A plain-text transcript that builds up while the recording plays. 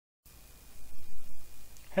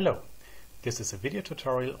Hello, this is a video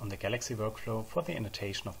tutorial on the Galaxy workflow for the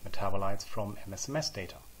annotation of metabolites from MSMS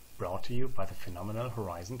data, brought to you by the Phenomenal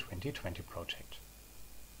Horizon 2020 project.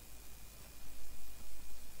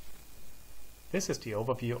 This is the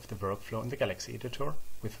overview of the workflow in the Galaxy editor,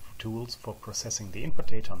 with tools for processing the input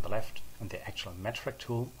data on the left and the actual MetFrag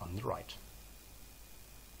tool on the right.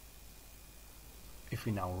 If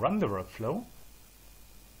we now run the workflow,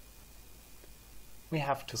 we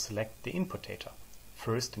have to select the input data.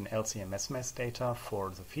 First an XCMS data for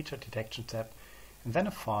the feature detection step, and then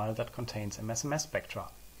a file that contains MSMS spectra.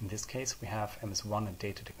 In this case we have MS1 and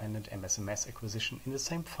data-dependent MSMS acquisition in the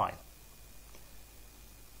same file.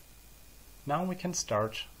 Now we can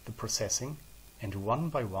start the processing, and one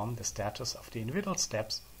by one the status of the individual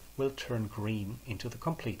steps will turn green into the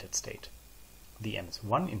completed state. The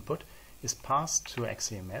MS1 input is passed to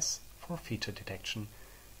XCMS for feature detection,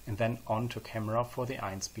 and then on to camera for the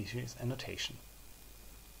ion species annotation.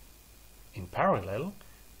 In parallel,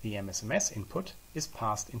 the MSMS input is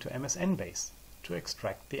passed into MSN base to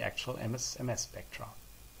extract the actual MSMS spectra.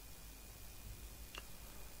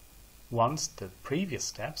 Once the previous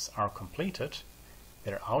steps are completed,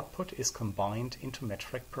 their output is combined into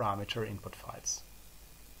MetFrag parameter input files.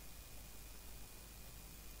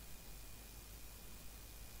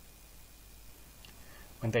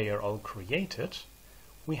 When they are all created,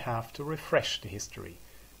 we have to refresh the history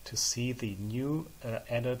to see the new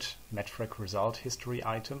added MetFrag result history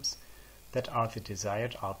items that are the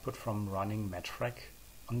desired output from running MetFrag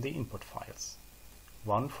on the input files.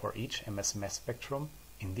 One for each MSMS spectrum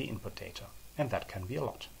in the input data, and that can be a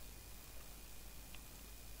lot.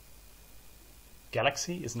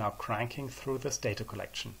 Galaxy is now cranking through this data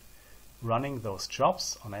collection, running those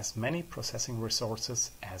jobs on as many processing resources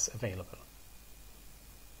as available.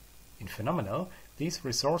 In Phenomenal, these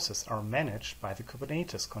resources are managed by the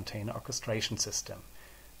Kubernetes container orchestration system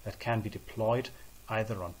that can be deployed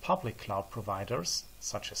either on public cloud providers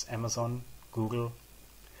such as Amazon, Google,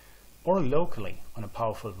 or locally on a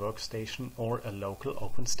powerful workstation or a local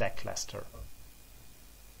OpenStack cluster.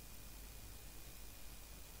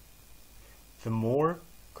 The more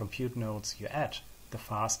compute nodes you add, the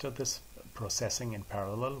faster this processing in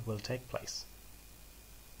parallel will take place.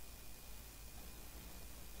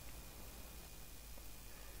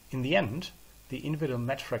 In the end, the individual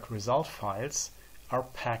MetFrag result files are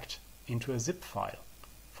packed into a zip file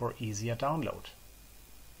for easier download,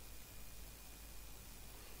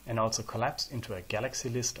 and also collapsed into a Galaxy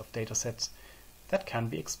list of datasets that can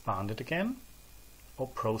be expanded again or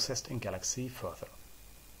processed in Galaxy further.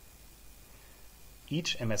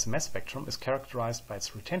 Each MSMS spectrum is characterized by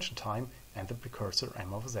its retention time and the precursor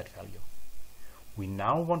M over Z value. We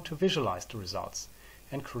now want to visualize the results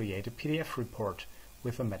and create a PDF report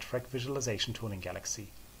with the MetFrag visualization tool in Galaxy.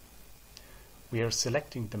 We are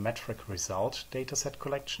selecting the MetFrag result dataset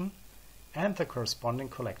collection and the corresponding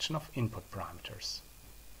collection of input parameters.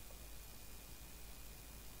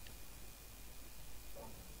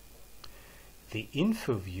 The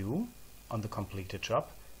info view on the completed job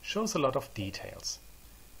shows a lot of details.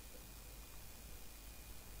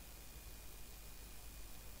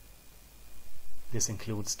 This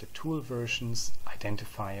includes the tool versions,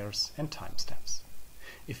 identifiers, and timestamps.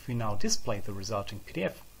 If we now display the resulting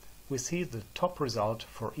PDF, we see the top result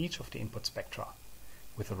for each of the input spectra,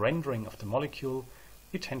 with a rendering of the molecule,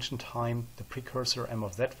 retention time, the precursor M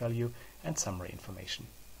of Z value, and summary information.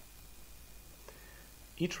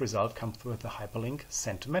 Each result comes with a hyperlink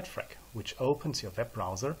sent to MetFrag, which opens your web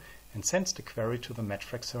browser and sends the query to the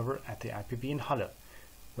MetFrag server at the IPB in Halle,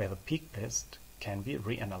 where the peak list can be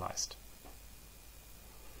reanalyzed.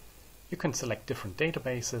 You can select different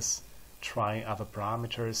databases, try other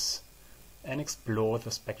parameters, and explore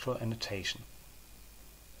the spectral annotation.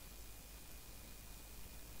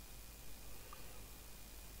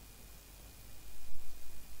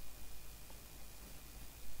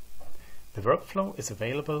 The workflow is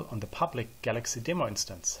available on the public Galaxy demo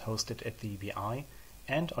instance hosted at the EBI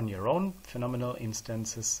and on your own Phenomenal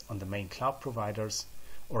instances on the main cloud providers,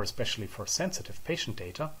 or especially for sensitive patient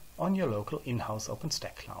data, on your local in-house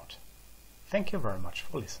OpenStack cloud. Thank you very much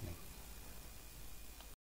for listening.